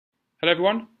Hello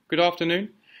everyone, good afternoon.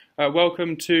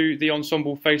 Welcome to the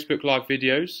Ensembl Facebook Live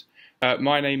videos.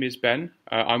 My name is Ben.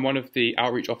 I'm one of the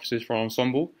outreach officers for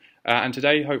Ensembl, and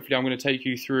today hopefully I'm going to take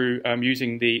you through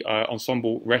using the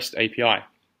Ensembl REST API.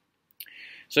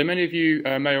 So many of you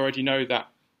may already know that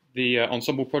the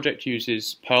Ensembl project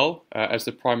uses Perl as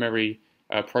the primary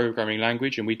programming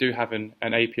language, and we do have an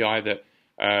API that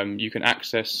you can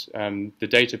access the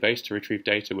database to retrieve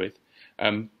data with.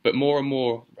 But more and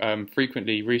more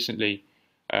frequently recently,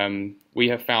 we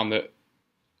have found that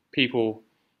people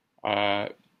are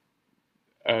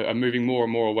moving more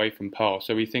and more away from Perl.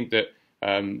 So we think that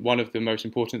one of the most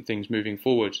important things moving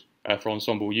forward for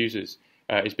Ensembl users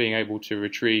is being able to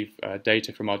retrieve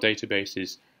data from our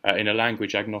databases in a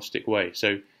language agnostic way.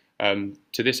 So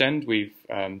to this end, we've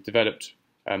developed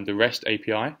the REST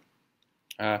API.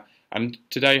 And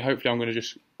today, hopefully, I'm going to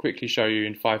just quickly show you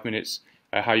in 5 minutes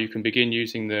how you can begin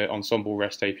using the Ensembl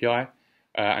REST API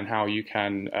and how you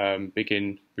can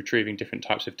begin retrieving different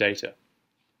types of data.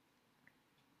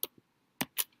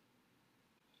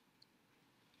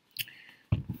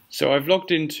 So I've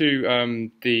logged into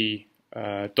the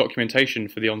documentation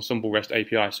for the Ensembl REST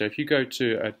API. So if you go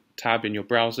to a tab in your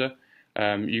browser,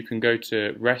 you can go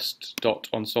to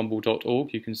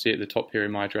rest.ensembl.org. You can see it at the top here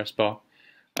in my address bar.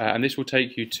 And this will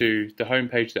take you to the home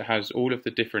page that has all of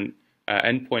the different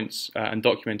endpoints and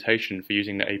documentation for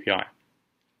using the API.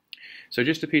 So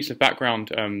just a piece of background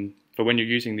for when you're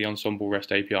using the Ensembl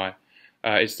REST API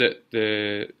is that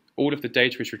all of the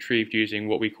data is retrieved using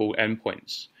what we call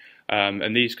endpoints.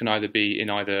 And these can either be in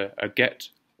either a GET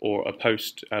or a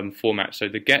POST format. So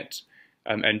the GET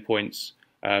endpoints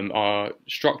are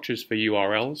structures for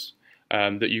URLs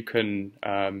that you can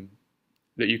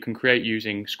create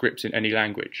using scripts in any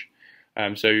language.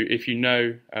 So if you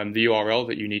know the URL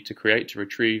that you need to create to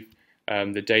retrieve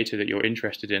the data that you're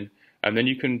interested in, then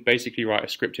you can basically write a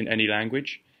script in any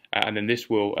language, and then this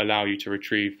will allow you to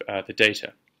retrieve the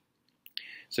data.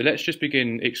 So let's just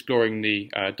begin exploring the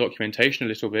documentation a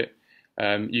little bit.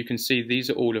 You can see these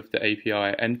are all of the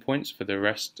API endpoints for the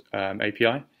REST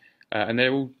API, and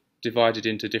they're all divided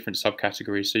into different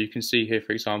subcategories. So you can see here,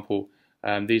 for example,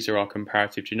 these are our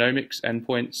comparative genomics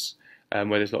endpoints,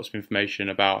 where there's lots of information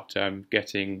about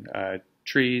getting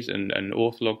trees and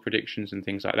ortholog predictions and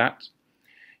things like that.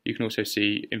 You can also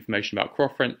see information about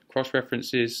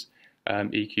cross-references,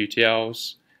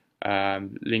 eQTLs,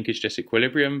 linkage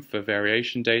disequilibrium for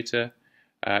variation data.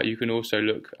 You can also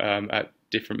look at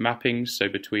different mappings, so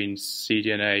between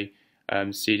cDNA,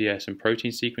 CDS and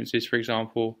protein sequences, for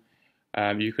example.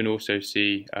 You can also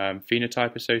see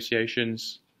phenotype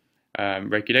associations,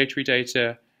 regulatory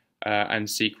data, and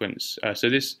sequence. So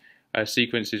this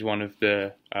sequence is one of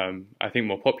the, I think,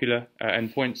 more popular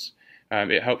endpoints.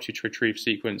 It helps you to retrieve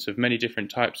sequence of many different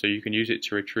types, so you can use it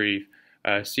to retrieve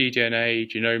cDNA,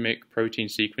 genomic, protein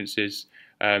sequences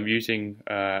using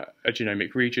a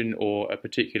genomic region or a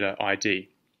particular ID.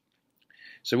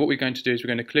 So what we're going to do is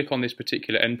we're going to click on this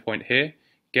particular endpoint here,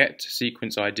 Get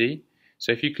Sequence ID.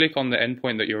 So if you click on the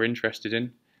endpoint that you're interested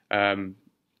in, that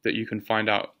you can find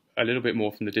out a little bit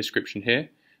more from the description here,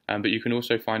 but you can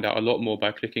also find out a lot more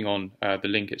by clicking on the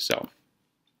link itself.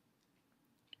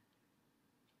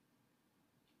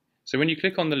 So when you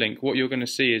click on the link, what you're going to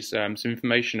see is some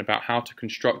information about how to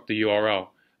construct the URL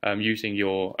using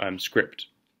your script.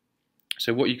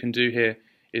 So what you can do here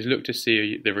is look to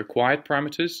see the required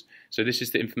parameters. So this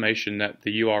is the information that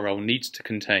the URL needs to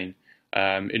contain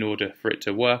in order for it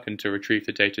to work and to retrieve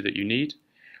the data that you need.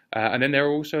 And then there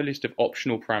are also a list of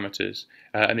optional parameters,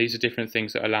 and these are different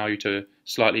things that allow you to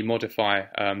slightly modify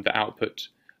the output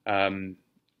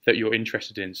that you're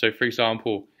interested in. So for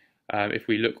example, if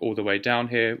we look all the way down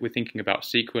here, we're thinking about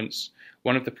sequence.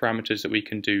 One of the parameters that we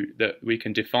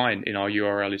can define in our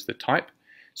URL is the type.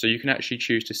 So you can actually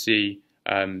choose to see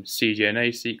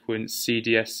cDNA sequence,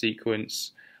 CDS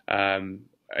sequence,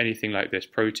 anything like this,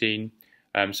 protein.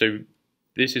 So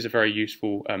this is a very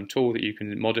useful tool that you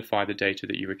can modify the data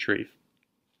that you retrieve.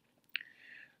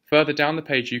 Further down the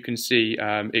page, you can see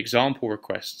example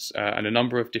requests and a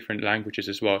number of different languages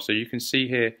as well. So you can see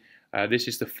here, this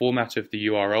is the format of the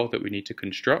URL that we need to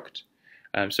construct.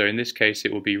 So in this case,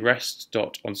 it will be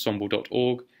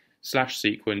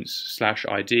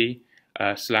rest.ensembl.org/sequence/ID/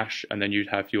 and then you'd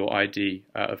have your ID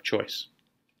of choice.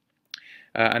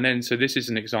 And then, so this is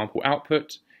an example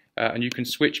output, and you can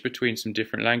switch between some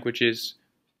different languages: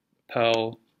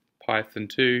 Perl, Python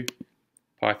 2,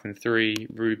 Python 3,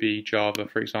 Ruby, Java,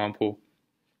 for example.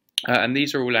 And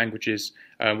these are all languages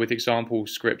with example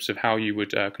scripts of how you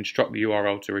would construct the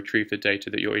URL to retrieve the data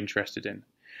that you're interested in.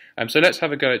 So let's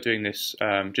have a go at doing this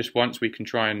just once. We can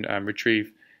try and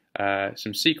retrieve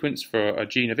some sequence for a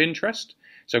gene of interest.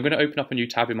 So I'm going to open up a new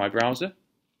tab in my browser,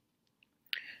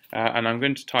 and I'm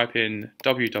going to type in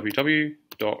www.rest.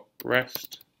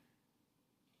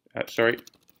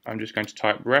 I'm just going to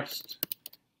type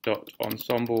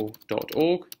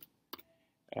rest.ensemble.org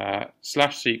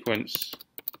 /sequence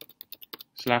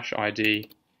 /ID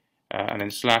and then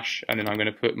 /, and then I'm going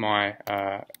to put my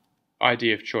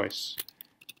ID of choice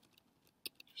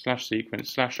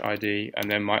 /sequence /ID and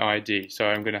then my ID. So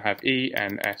I'm going to have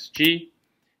ENSG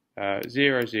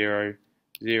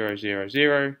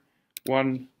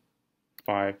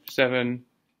 0000157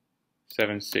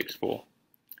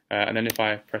 and then if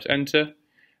I press enter,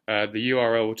 the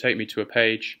URL will take me to a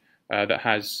page that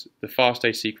has the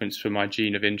FASTA sequence for my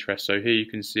gene of interest. So here you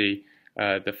can see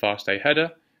the FASTA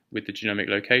header with the genomic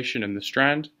location and the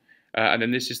strand, and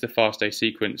then this is the FASTA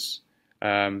sequence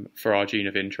for our gene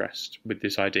of interest with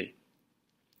this ID.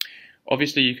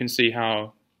 Obviously, you can see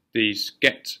how these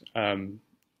get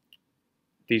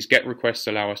requests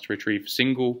allow us to retrieve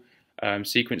single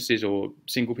sequences or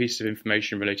single pieces of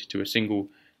information related to a single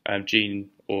gene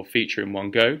or feature in one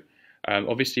go.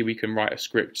 Obviously, we can write a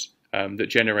script that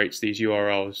generates these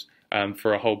URLs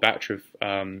for a whole batch of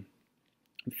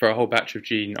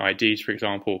gene IDs, for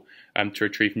example, to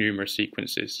retrieve numerous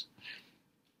sequences.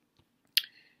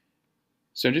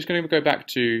 So I'm just going to go back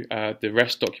to the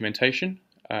REST documentation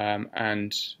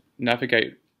and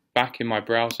navigate back in my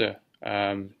browser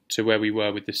to where we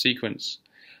were with the sequence.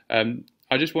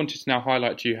 I just wanted to now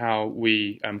highlight to you how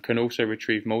we can also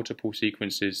retrieve multiple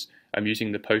sequences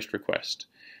using the post request.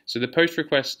 So the post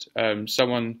request,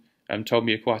 someone told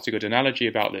me quite a good analogy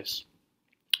about this.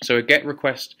 So a GET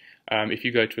request, if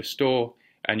you go to a store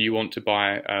and you want to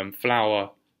buy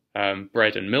flour,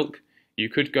 bread and milk, you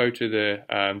could go to the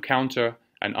counter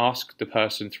and ask the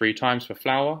person 3 times for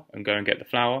flour and go and get the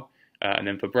flour, and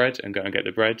then for bread and go and get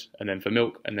the bread, and then for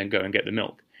milk and then go and get the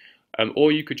milk.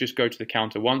 Or you could just go to the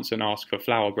counter once and ask for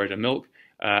flour, bread and milk,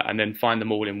 and then find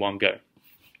them all in one go.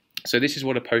 So this is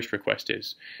what a post request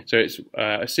is. So it's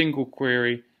a single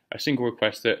query, a single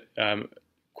request that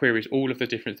queries all of the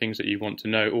different things that you want to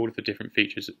know, all of the different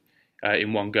features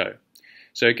in one go.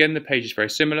 So again, the page is very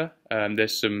similar.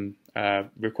 There's some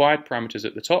required parameters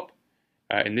at the top.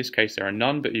 In this case, there are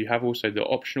none, but you have also the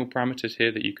optional parameters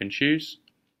here that you can choose.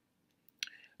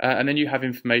 And then you have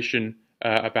information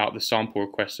about the sample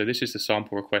request. So this is the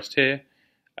sample request here,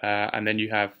 and then you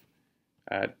have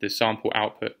the sample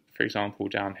output, for example,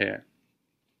 down here.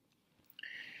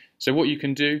 So what you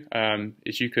can do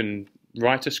is you can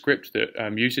write a script that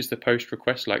uses the post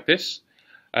request like this,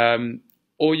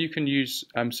 or you can use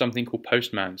something called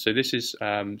Postman. So this is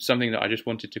something that I just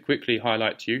wanted to quickly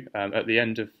highlight to you at the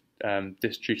end of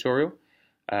this tutorial.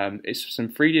 It's some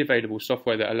freely available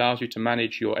software that allows you to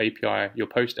manage your API, your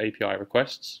post API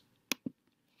requests.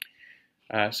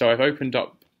 So I've opened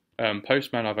up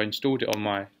Postman, I've installed it on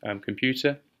my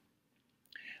computer,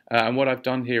 and what I've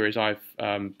done here is I've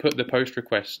put the post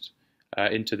request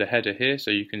into the header here,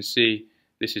 so you can see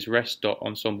this is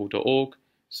rest.ensemble.org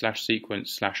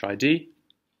 /sequence/ID.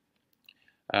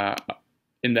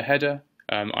 In the header,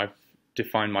 I've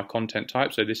defined my content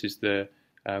type, so this is the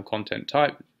content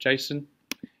type, JSON,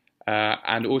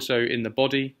 and also in the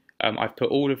body, I've put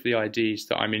all of the IDs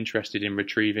that I'm interested in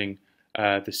retrieving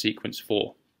the sequence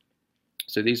for.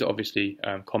 So these are obviously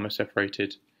comma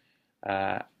separated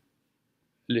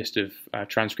list of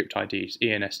transcript IDs,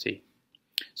 ENST.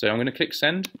 So I'm going to click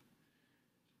send,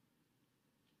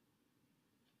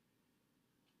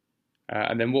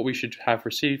 and then what we should have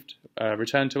received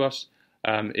returned to us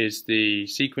is the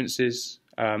sequences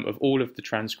of all of the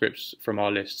transcripts from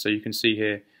our list. So you can see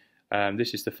here,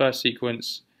 this is the first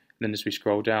sequence, and then as we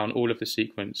scroll down, all of the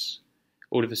sequences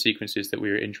that we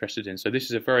were interested in. So this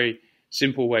is a very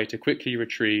simple way to quickly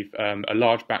retrieve a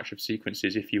large batch of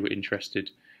sequences if you were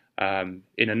interested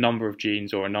in a number of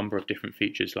genes or a number of different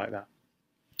features like that.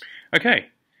 Okay,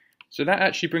 so that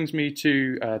actually brings me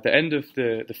to the end of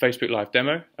the Facebook Live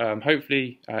demo.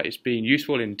 Hopefully it's been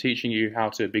useful in teaching you how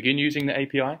to begin using the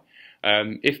API.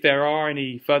 If there are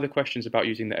any further questions about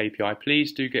using the API,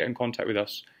 please do get in contact with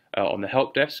us on the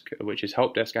help desk, which is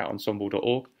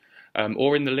helpdesk@ensemble.org.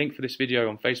 Or in the link for this video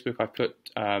on Facebook, I've put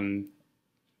a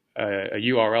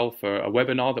URL for a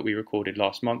webinar that we recorded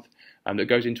last month that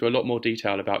goes into a lot more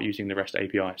detail about using the REST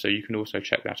API, so you can also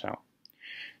check that out.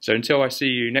 So until I see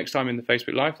you next time in the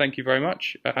Facebook Live, thank you very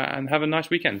much and have a nice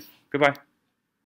weekend. Goodbye.